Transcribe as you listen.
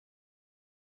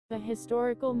The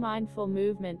historical mindful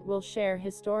movement will share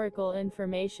historical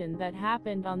information that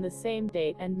happened on the same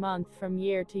date and month from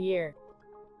year to year.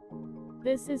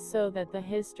 This is so that the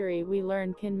history we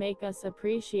learn can make us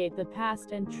appreciate the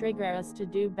past and trigger us to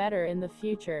do better in the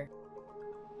future.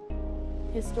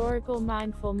 Historical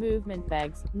Mindful Movement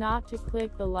begs not to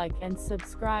click the like and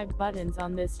subscribe buttons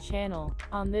on this channel.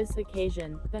 On this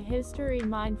occasion, the History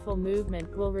Mindful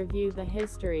Movement will review the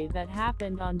history that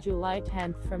happened on July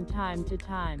 10th from time to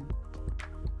time.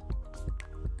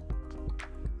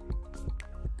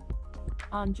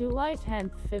 On July 10,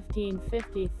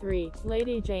 1553,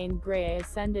 Lady Jane Grey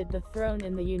ascended the throne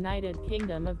in the United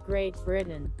Kingdom of Great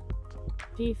Britain.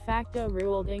 De facto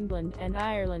ruled England and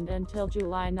Ireland until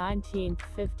July 19,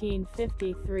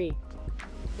 1553.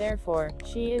 Therefore,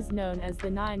 she is known as the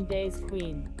 9 Days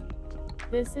Queen.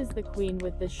 This is the queen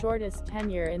with the shortest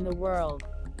tenure in the world.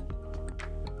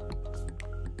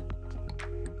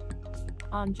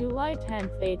 On July 10,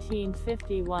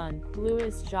 1851,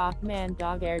 Louis Jacques Mande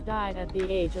Daguerre died at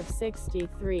the age of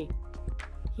 63.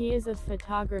 He is a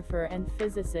photographer and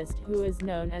physicist who is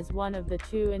known as one of the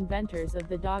two inventors of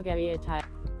the daguerreotype.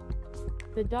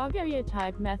 The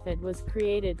daguerreotype method was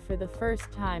created for the first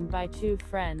time by two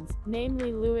friends,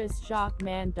 namely Louis Jacques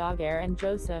Mande Daguerre and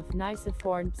Joseph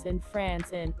Nicephorus in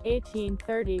France in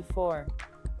 1834.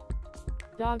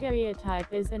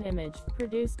 Daguerreotype is an image,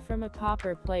 produced from a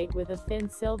copper plate with a thin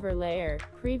silver layer,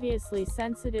 previously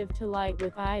sensitive to light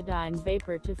with iodine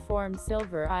vapor to form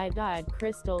silver iodide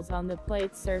crystals on the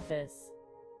plate's surface.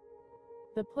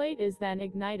 The plate is then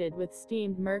ignited with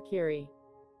steamed mercury.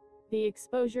 The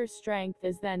exposure strength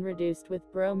is then reduced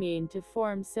with bromine to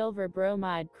form silver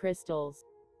bromide crystals.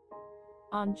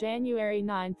 On January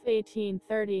 9,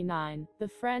 1839, the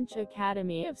French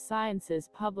Academy of Sciences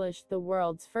published the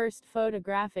world's first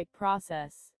photographic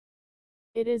process.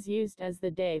 It is used as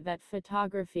the day that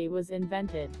photography was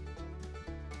invented.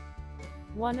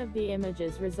 One of the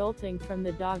images resulting from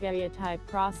the daguerreotype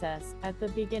process, at the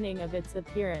beginning of its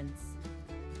appearance.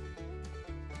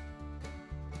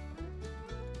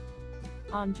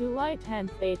 On July 10,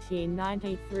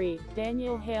 1893,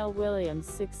 Daniel Hale Williams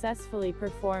successfully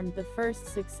performed the first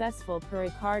successful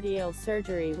pericardial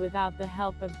surgery without the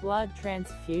help of blood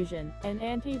transfusion and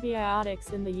antibiotics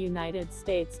in the United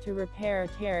States to repair a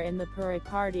tear in the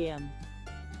pericardium.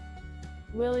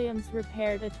 Williams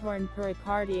repaired a torn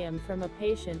pericardium from a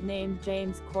patient named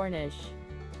James Cornish.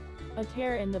 A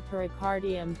tear in the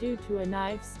pericardium due to a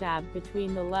knife stab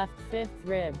between the left fifth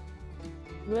rib.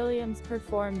 Williams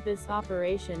performed this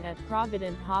operation at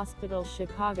Providence Hospital,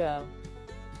 Chicago.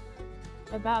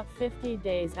 About 50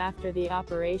 days after the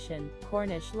operation,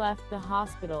 Cornish left the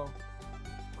hospital.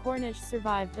 Cornish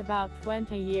survived about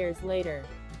 20 years later.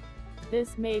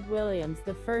 This made Williams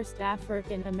the first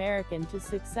African American to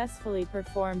successfully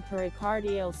perform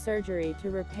pericardial surgery to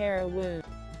repair a wound.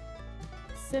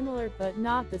 Similar but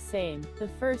not the same, the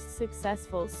first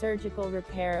successful surgical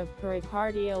repair of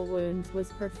pericardial wounds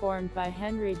was performed by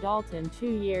Henry Dalton 2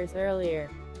 years earlier.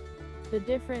 The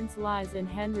difference lies in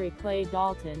Henry Clay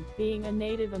Dalton being a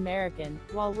Native American,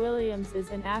 while Williams is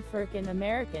an African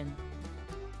American.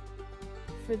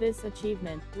 For this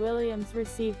achievement, Williams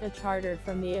received a charter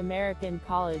from the American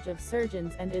College of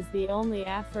Surgeons and is the only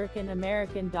African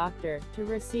American doctor to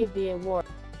receive the award.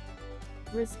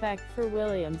 Respect for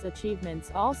Williams'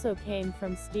 achievements also came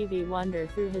from Stevie Wonder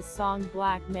through his song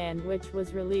Black Man, which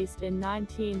was released in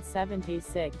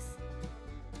 1976.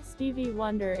 Stevie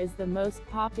Wonder is the most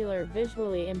popular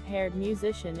visually impaired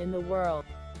musician in the world.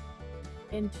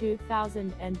 In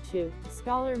 2002,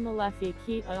 scholar Malefi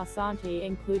Keita Asante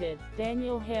included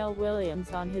Daniel Hale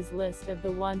Williams on his list of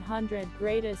the 100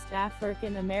 greatest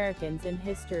African Americans in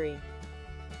history.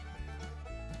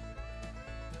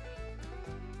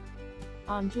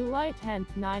 On July 10,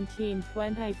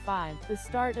 1925, the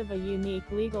start of a unique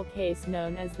legal case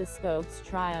known as the Scopes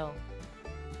trial.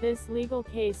 This legal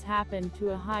case happened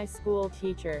to a high school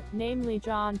teacher, namely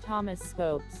John Thomas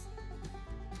Scopes.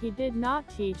 He did not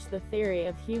teach the theory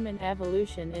of human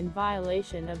evolution in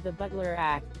violation of the Butler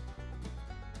Act.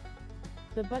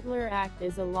 The Butler Act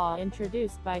is a law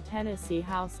introduced by Tennessee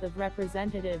House of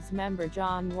Representatives member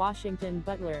John Washington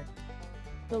Butler.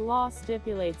 The law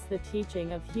stipulates the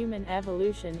teaching of human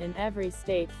evolution in every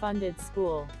state-funded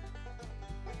school.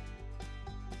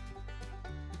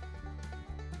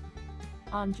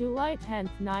 On July 10,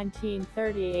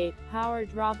 1938,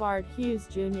 Howard Robard Hughes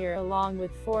Jr. along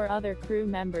with 4 other crew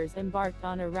members embarked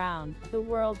on a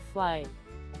round-the-world flight.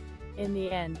 In the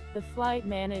end, the flight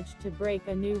managed to break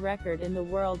a new record in the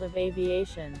world of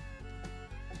aviation.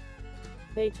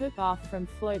 They took off from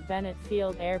Floyd Bennett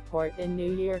Field Airport in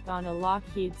New York on a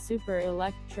Lockheed Super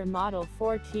Electra Model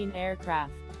 14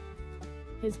 aircraft.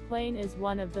 His plane is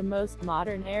one of the most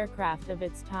modern aircraft of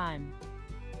its time.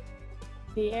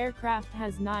 The aircraft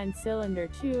has 9-cylinder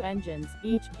 2 engines,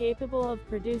 each capable of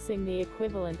producing the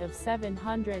equivalent of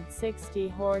 760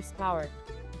 horsepower.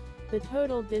 The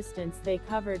total distance they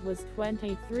covered was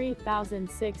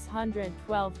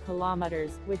 23,612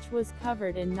 kilometers, which was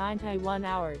covered in 91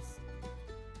 hours.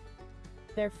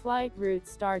 Their flight route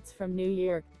starts from New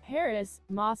York, Paris,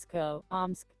 Moscow,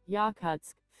 Omsk,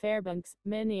 Yakutsk, Fairbanks,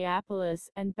 Minneapolis,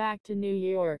 and back to New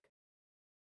York.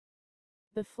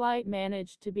 The flight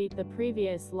managed to beat the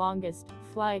previous longest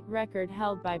flight record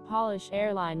held by Polish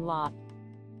airline LOT.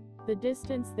 The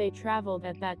distance they traveled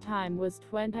at that time was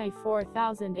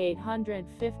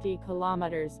 24,850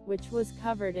 kilometers, which was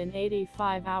covered in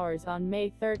 85 hours on May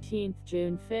 13,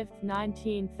 June 5,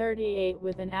 1938,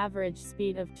 with an average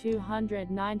speed of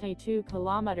 292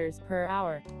 kilometers per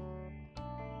hour.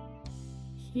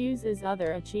 Hughes's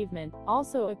other achievement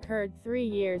also occurred 3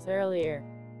 years earlier.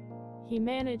 He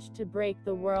managed to break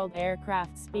the world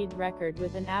aircraft speed record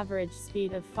with an average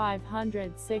speed of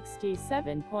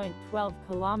 567.12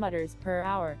 kilometers per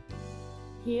hour.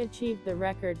 He achieved the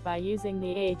record by using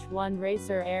the H-1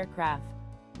 Racer aircraft.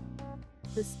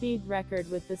 The speed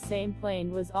record with the same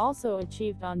plane was also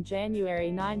achieved on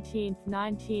January 19,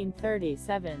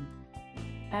 1937.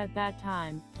 At that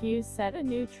time, Hughes set a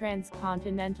new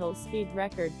transcontinental speed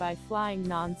record by flying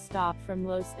non-stop from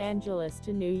Los Angeles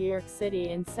to New York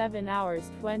City in 7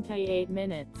 hours 28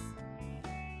 minutes.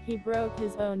 He broke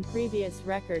his own previous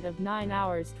record of 9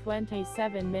 hours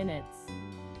 27 minutes.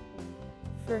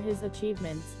 For his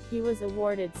achievements, he was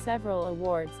awarded several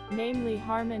awards, namely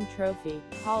Harmon Trophy,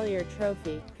 Collier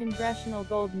Trophy, Congressional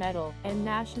Gold Medal, and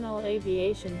National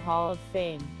Aviation Hall of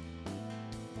Fame.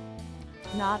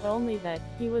 Not only that,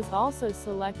 he was also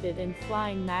selected in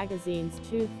Flying Magazine's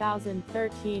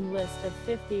 2013 list of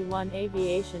 51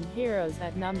 aviation heroes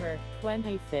at number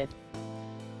 25th.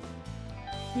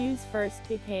 Hughes first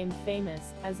became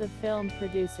famous as a film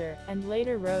producer, and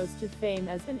later rose to fame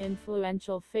as an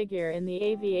influential figure in the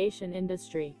aviation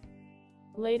industry.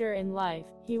 Later in life,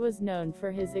 he was known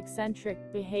for his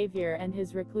eccentric behavior and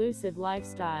his reclusive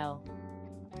lifestyle.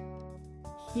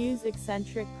 Hughes'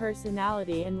 eccentric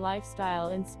personality and lifestyle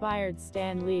inspired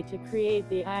Stan Lee to create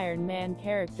the Iron Man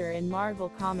character in Marvel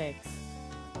Comics.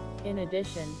 In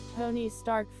addition, Tony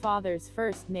Stark's father's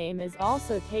first name is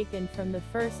also taken from the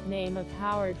first name of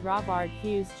Howard Robard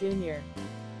Hughes Jr.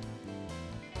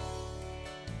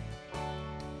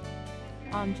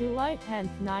 On July 10,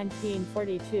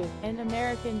 1942, an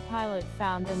American pilot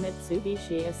found a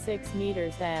Mitsubishi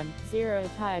A6M Zero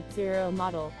Type 0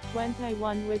 Model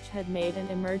 21 which had made an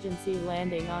emergency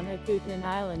landing on Akutan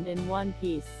Island in one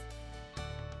piece.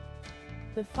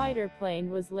 The fighter plane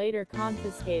was later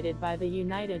confiscated by the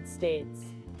United States.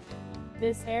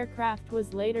 This aircraft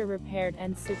was later repaired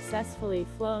and successfully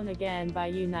flown again by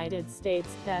United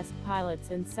States test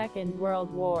pilots in Second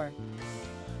World War.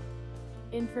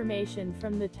 Information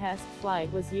from the test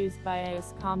flight was used by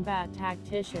US combat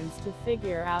tacticians to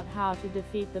figure out how to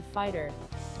defeat the fighter.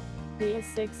 The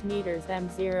A6M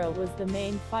Zero was the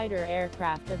main fighter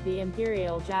aircraft of the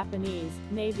Imperial Japanese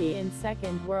Navy in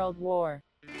Second World War.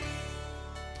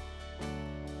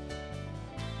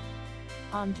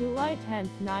 On July 10,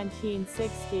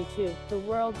 1962, the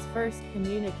world's first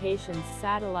communications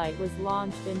satellite was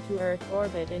launched into Earth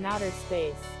orbit in outer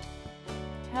space.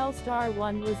 Telstar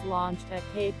 1 was launched at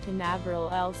Cape Canaveral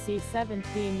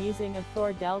LC-17 using a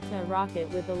Thor Delta rocket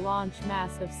with a launch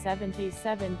mass of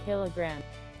 77 kilograms.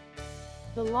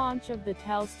 The launch of the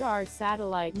Telstar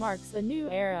satellite marks a new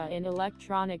era in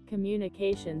electronic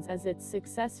communications as it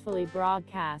successfully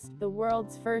broadcast the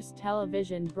world's first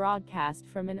television broadcast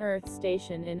from an Earth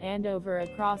station in Andover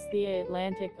across the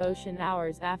Atlantic Ocean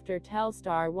hours after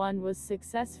Telstar 1 was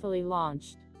successfully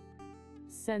launched.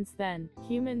 Since then,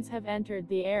 humans have entered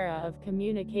the era of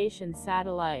communication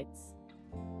satellites.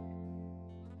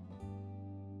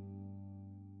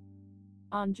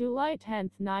 On July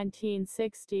 10,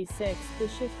 1966, the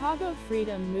Chicago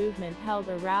Freedom Movement held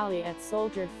a rally at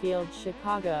Soldier Field,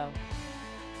 Chicago.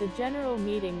 The general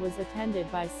meeting was attended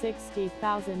by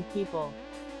 60,000 people.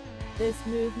 This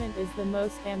movement is the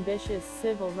most ambitious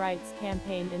civil rights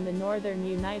campaign in the northern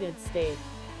United States.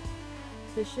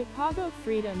 The Chicago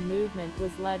Freedom Movement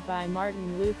was led by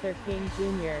Martin Luther King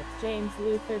Jr., James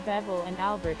Luther Bevel and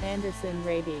Albert Anderson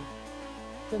Raby.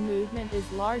 The movement is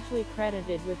largely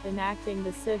credited with enacting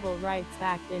the Civil Rights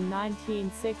Act in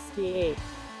 1968.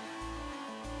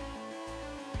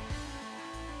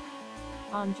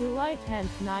 On July 10,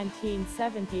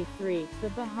 1973, the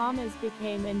Bahamas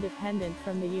became independent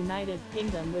from the United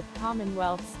Kingdom with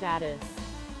Commonwealth status.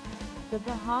 The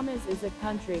Bahamas is a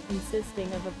country consisting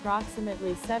of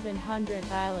approximately 700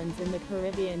 islands in the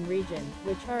Caribbean region,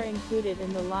 which are included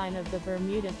in the line of the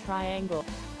Bermuda Triangle.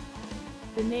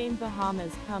 The name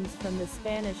Bahamas comes from the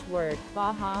Spanish word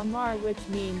Baja Mar, which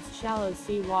means shallow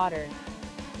sea water.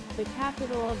 The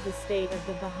capital of the state of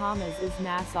the Bahamas is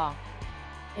Nassau.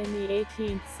 In the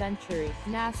 18th century,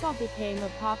 Nassau became a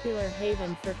popular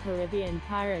haven for Caribbean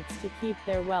pirates to keep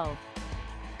their wealth.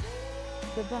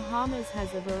 The Bahamas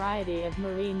has a variety of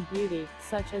marine beauty,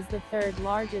 such as the third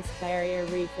largest barrier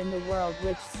reef in the world,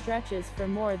 which stretches for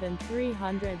more than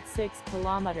 306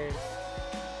 kilometers.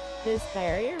 This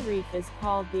barrier reef is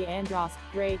called the Andros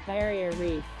Great Barrier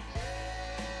Reef.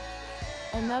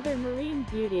 Another marine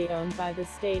beauty owned by the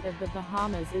state of the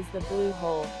Bahamas is the Blue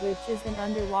Hole, which is an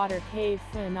underwater cave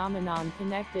phenomenon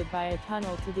connected by a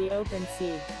tunnel to the open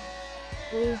sea.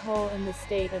 Blue Hole in the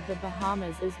state of the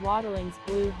Bahamas is Watling's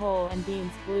Blue Hole and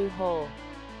Dean's Blue Hole.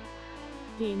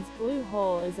 Dean's Blue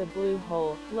Hole is a blue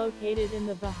hole, located in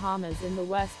the Bahamas in the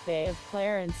West Bay of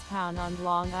Clarence Town on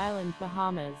Long Island,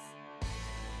 Bahamas.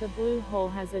 The Blue Hole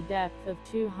has a depth of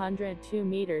 202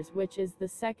 meters, which is the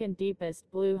second deepest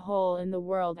blue hole in the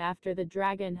world after the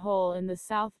Dragon Hole in the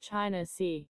South China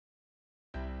Sea.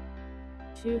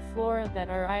 Two flora that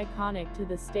are iconic to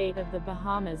the state of the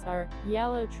Bahamas are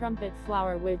yellow trumpet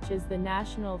flower, which is the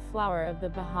national flower of the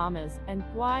Bahamas, and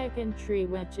guaiacan tree,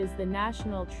 which is the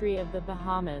national tree of the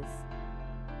Bahamas.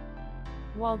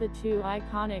 While the two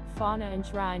iconic fauna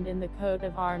enshrined in the coat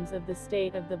of arms of the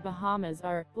state of the Bahamas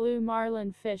are blue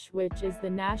marlin fish, which is the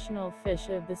national fish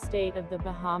of the state of the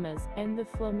Bahamas, and the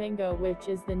flamingo, which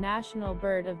is the national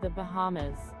bird of the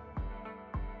Bahamas.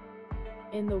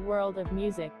 In the world of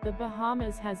music, the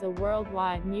Bahamas has a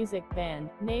worldwide music band,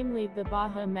 namely the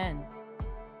Baha Men.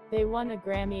 They won a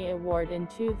Grammy Award in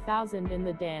 2000 in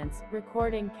the dance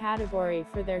recording category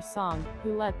for their song,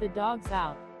 Who Let the Dogs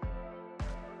Out.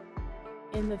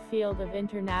 In the field of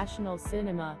international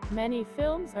cinema, many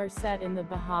films are set in the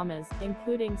Bahamas,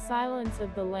 including Silence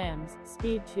of the Lambs,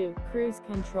 Speed 2, Cruise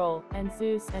Control, and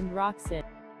Zeus and Roxanne.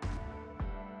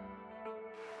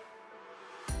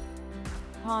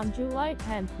 On July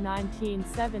 10,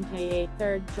 1978,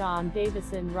 3rd John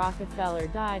Davison Rockefeller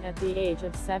died at the age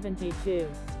of 72.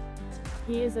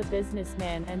 He is a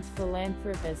businessman and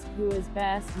philanthropist who is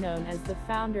best known as the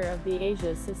founder of the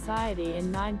Asia Society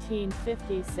in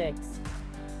 1956.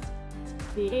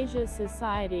 The Asia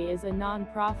Society is a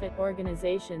non-profit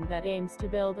organization that aims to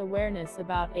build awareness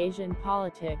about Asian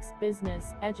politics,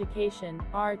 business, education,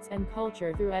 arts and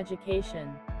culture through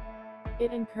education.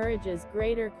 It encourages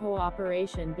greater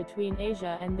cooperation between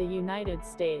Asia and the United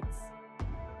States.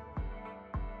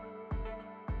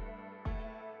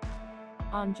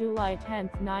 On July 10,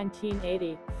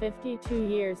 1980, 52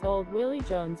 years old Willie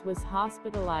Jones was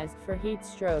hospitalized for heat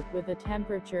stroke with a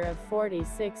temperature of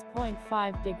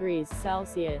 46.5 degrees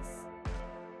Celsius.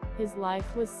 His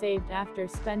life was saved after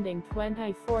spending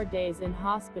 24 days in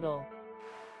hospital.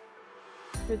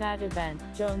 For that event,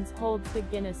 Jones holds the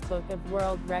Guinness Book of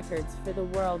World Records for the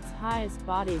world's highest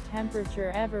body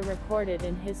temperature ever recorded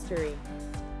in history.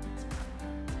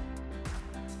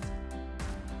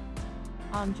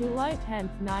 On July 10,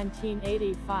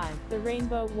 1985, the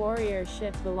Rainbow Warrior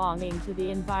ship belonging to the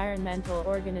environmental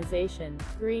organization,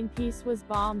 Greenpeace, was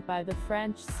bombed by the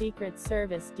French Secret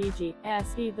Service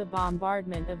DGSE. The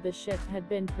bombardment of the ship had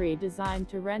been pre-designed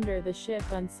to render the ship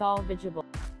unsalvageable.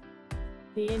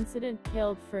 The incident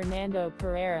killed Fernando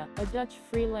Pereira, a Dutch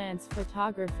freelance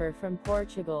photographer from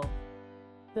Portugal.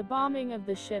 The bombing of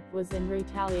the ship was in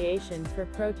retaliation for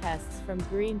protests from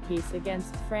Greenpeace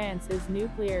against France's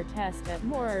nuclear test at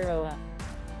Mururoa.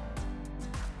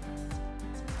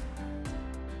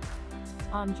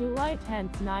 On July 10,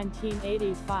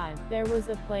 1985, there was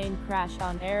a plane crash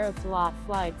on Aeroflot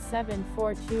Flight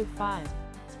 7425.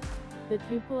 The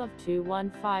Tupolev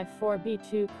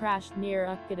Tu-154B-2 crashed near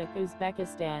Akutan,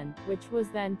 Uzbekistan, which was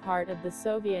then part of the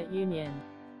Soviet Union.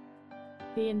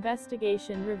 The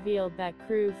investigation revealed that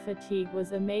crew fatigue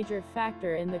was a major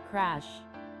factor in the crash.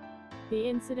 The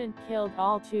incident killed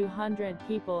all 200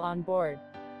 people on board.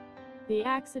 The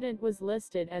accident was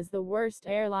listed as the worst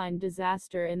airline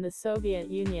disaster in the Soviet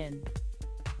Union.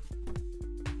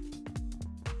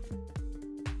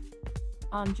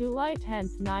 On July 10,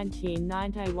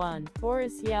 1991,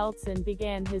 Boris Yeltsin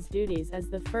began his duties as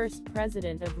the first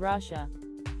president of Russia.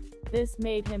 This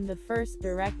made him the first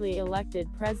directly elected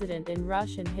president in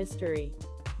Russian history.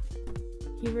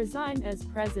 He resigned as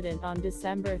president on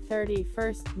December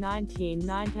 31,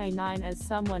 1999 as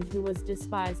someone who was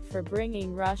despised for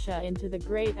bringing Russia into the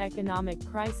great economic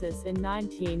crisis in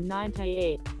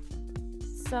 1998.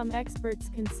 Some experts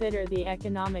consider the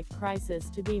economic crisis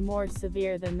to be more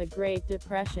severe than the Great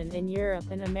Depression in Europe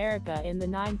and America in the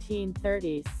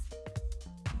 1930s.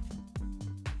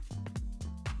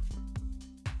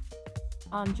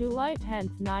 On July 10,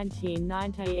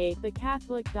 1998, the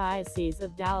Catholic Diocese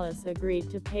of Dallas agreed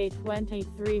to pay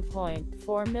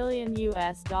 $23.4 million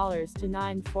to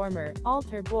 9 former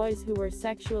altar boys who were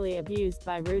sexually abused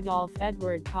by Rudolph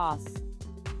Edward Koss.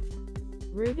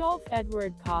 Rudolph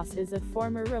Edward Koss is a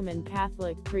former Roman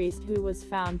Catholic priest who was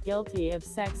found guilty of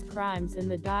sex crimes in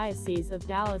the Diocese of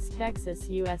Dallas, Texas,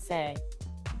 USA.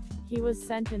 He was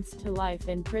sentenced to life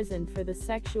in prison for the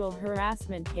sexual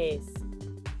harassment case.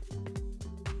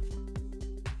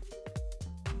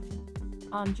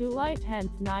 On July 10,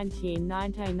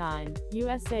 1999,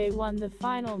 USA won the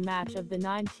final match of the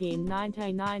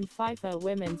 1999 FIFA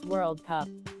Women's World Cup.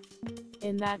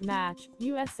 In that match,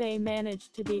 USA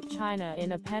managed to beat China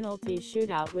in a penalty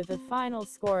shootout with a final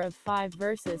score of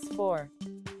 5-4.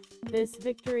 This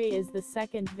victory is the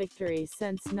second victory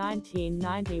since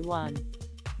 1991.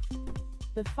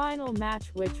 The final match,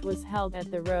 which was held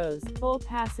at the Rose Bowl,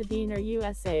 Pasadena,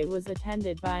 USA, was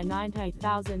attended by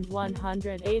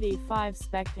 90,185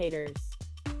 spectators.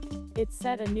 It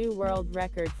set a new world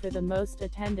record for the most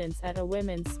attendance at a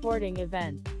women's sporting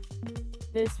event.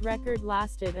 This record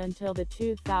lasted until the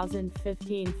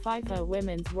 2015 FIFA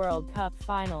Women's World Cup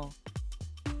final.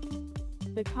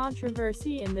 The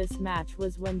controversy in this match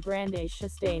was when Brande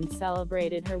Chastain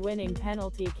celebrated her winning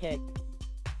penalty kick.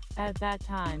 At that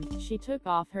time, she took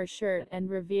off her shirt and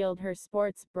revealed her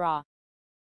sports bra.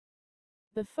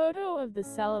 The photo of the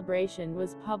celebration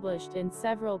was published in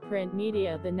several print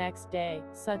media the next day,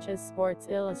 such as Sports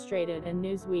Illustrated and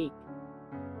Newsweek.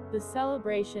 The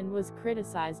celebration was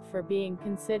criticized for being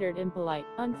considered impolite,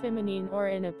 unfeminine, or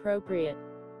inappropriate.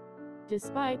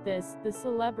 Despite this, the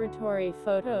celebratory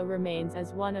photo remains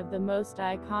as one of the most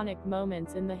iconic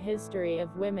moments in the history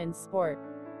of women's sport.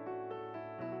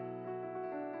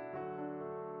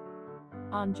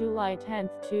 On July 10,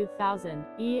 2000,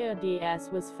 EADS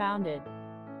was founded.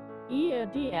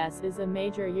 EADS is a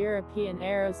major European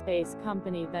aerospace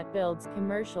company that builds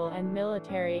commercial and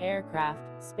military aircraft,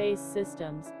 space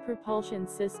systems, propulsion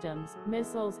systems,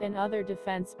 missiles, and other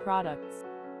defense products.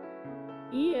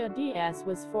 EADS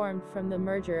was formed from the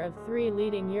merger of 3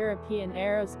 leading European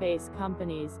aerospace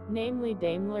companies, namely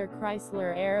Daimler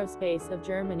Chrysler Aerospace of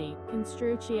Germany,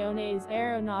 Construcciones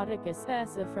Aeronauticas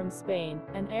S.A. from Spain,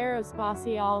 and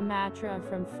Aerospatiale Matra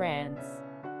from France.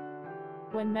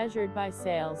 When measured by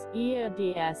sales,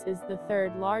 EADS is the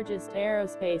 3rd largest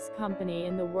aerospace company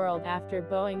in the world after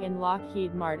Boeing and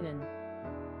Lockheed Martin.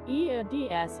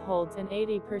 EADS holds an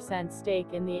 80%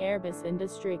 stake in the Airbus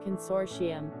Industry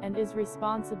Consortium, and is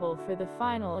responsible for the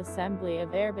final assembly of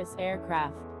Airbus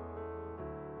aircraft.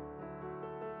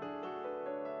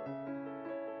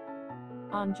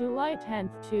 On July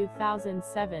 10,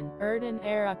 2007, Erden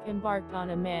Eruc embarked on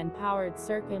a man-powered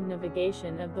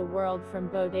circumnavigation of the world from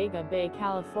Bodega Bay,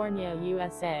 California,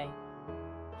 USA.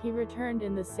 He returned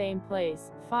in the same place,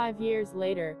 5 years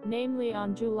later, namely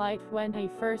on July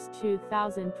 21,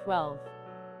 2012.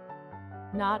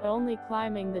 Not only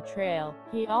climbing the trail,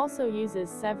 he also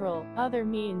uses several other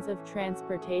means of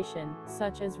transportation,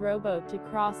 such as rowboat to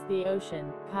cross the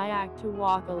ocean, kayak to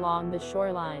walk along the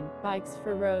shoreline, bikes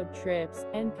for road trips,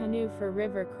 and canoe for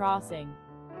river crossing.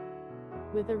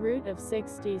 With a route of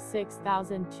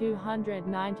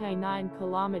 66,299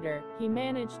 km, he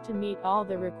managed to meet all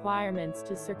the requirements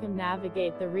to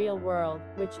circumnavigate the real world,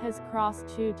 which has crossed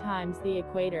 2 times the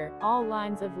equator, all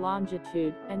lines of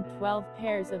longitude, and 12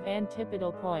 pairs of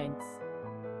antipodal points.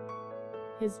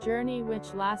 His journey,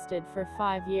 which lasted for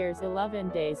 5 years, 11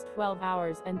 days, 12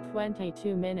 hours, and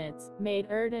 22 minutes,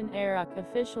 made Erden Eruc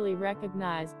officially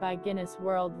recognized by Guinness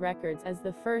World Records as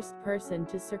the first person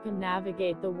to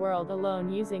circumnavigate the world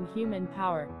alone using human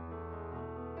power.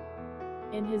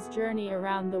 In his journey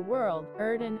around the world,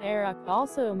 Erden Eruc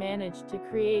also managed to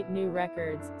create new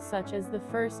records, such as the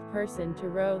first person to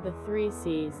row the 3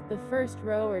 seas, the first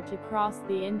rower to cross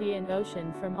the Indian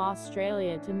Ocean from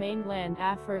Australia to mainland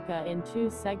Africa in 2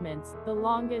 segments, the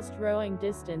longest rowing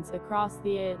distance across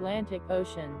the Atlantic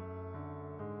Ocean.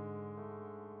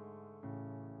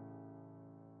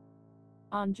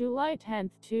 On July 10,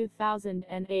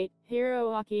 2008,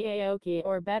 Hiroaki Aoki,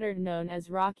 or better known as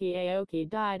Rocky Aoki,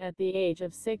 died at the age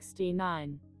of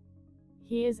 69.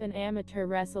 He is an amateur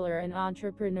wrestler and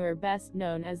entrepreneur best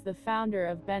known as the founder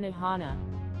of Benihana.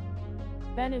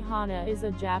 Benihana is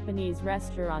a Japanese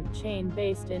restaurant chain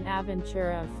based in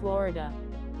Aventura, Florida.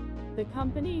 The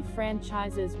company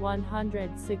franchises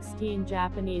 116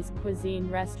 Japanese cuisine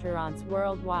restaurants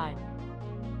worldwide.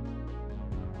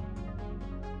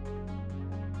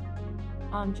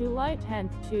 On July 10,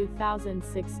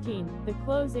 2016, the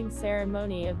closing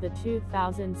ceremony of the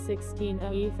 2016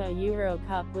 UEFA Euro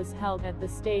Cup was held at the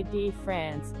Stade de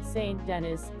France,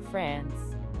 Saint-Denis, France.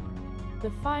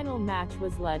 The final match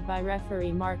was led by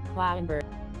referee Marc Klauenberg.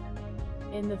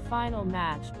 In the final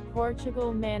match,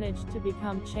 Portugal managed to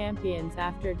become champions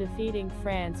after defeating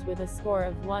France with a score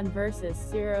of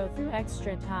 1-0 through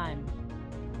extra time.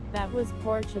 That was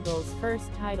Portugal's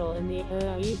first title in the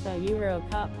UEFA Euro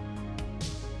Cup.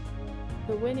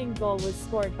 The winning goal was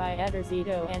scored by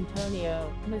Ederzito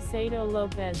Antonio Macedo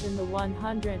Lopez in the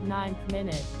 109th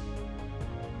minute.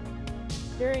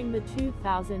 During the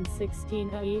 2016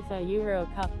 UEFA Euro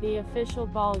Cup, the official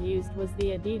ball used was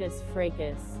the Adidas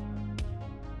Fracas.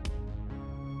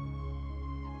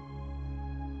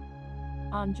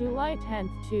 On July 10,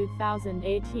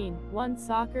 2018, one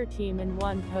soccer team and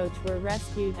one coach were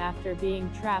rescued after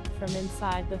being trapped from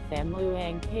inside the Tham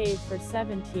Luang cave for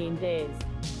 17 days.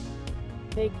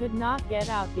 They could not get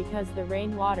out because the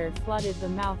rainwater flooded the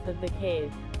mouth of the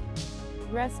cave.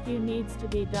 Rescue needs to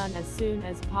be done as soon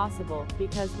as possible,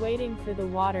 because waiting for the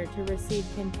water to recede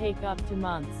can take up to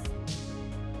months.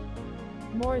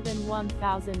 More than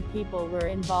 1,000 people were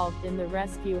involved in the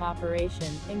rescue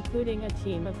operation, including a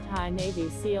team of Thai Navy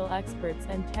SEAL experts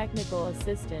and technical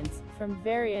assistants from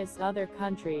various other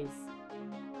countries.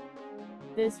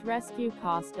 This rescue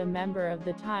cost a member of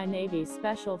the Thai Navy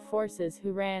Special Forces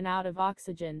who ran out of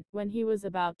oxygen when he was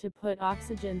about to put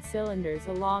oxygen cylinders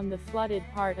along the flooded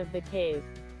part of the cave.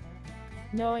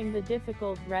 Knowing the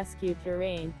difficult rescue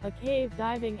terrain, a cave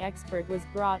diving expert was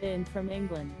brought in from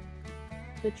England.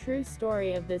 The true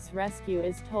story of this rescue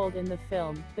is told in the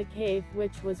film, The Cave,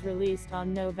 which was released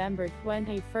on November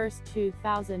 21,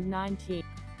 2019.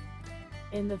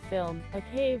 In the film, a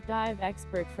cave dive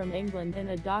expert from England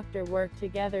and a doctor work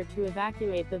together to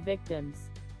evacuate the victims.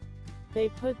 They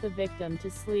put the victim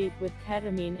to sleep with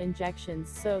ketamine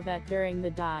injections so that during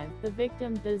the dive, the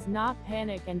victim does not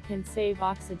panic and can save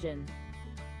oxygen.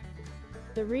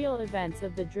 The real events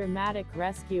of the dramatic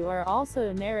rescue are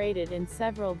also narrated in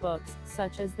several books,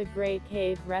 such as The Great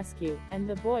Cave Rescue, and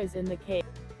The Boys in the Cave.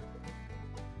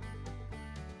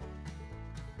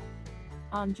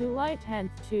 On July 10,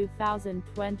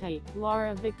 2020,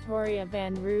 Laura Victoria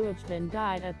van Ruijten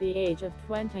died at the age of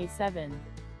 27.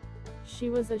 She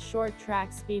was a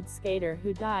short-track speed skater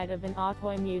who died of an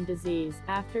autoimmune disease,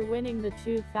 after winning the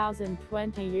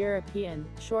 2020 European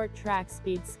Short-Track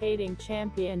Speed Skating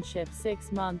Championship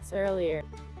 6 months earlier.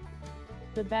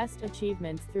 The best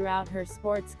achievements throughout her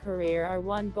sports career are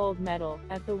one gold medal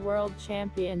at the World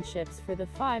Championships for the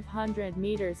 500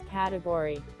 meters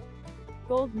category,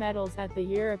 gold medals at the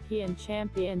European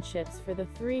Championships for the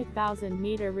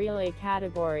 3,000-meter relay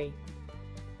category.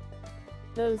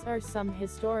 Those are some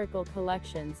historical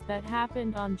collections that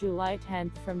happened on July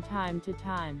 10 from time to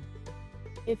time.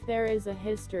 If there is a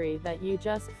history that you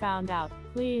just found out,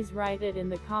 please write it in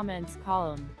the comments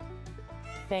column.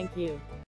 Thank you.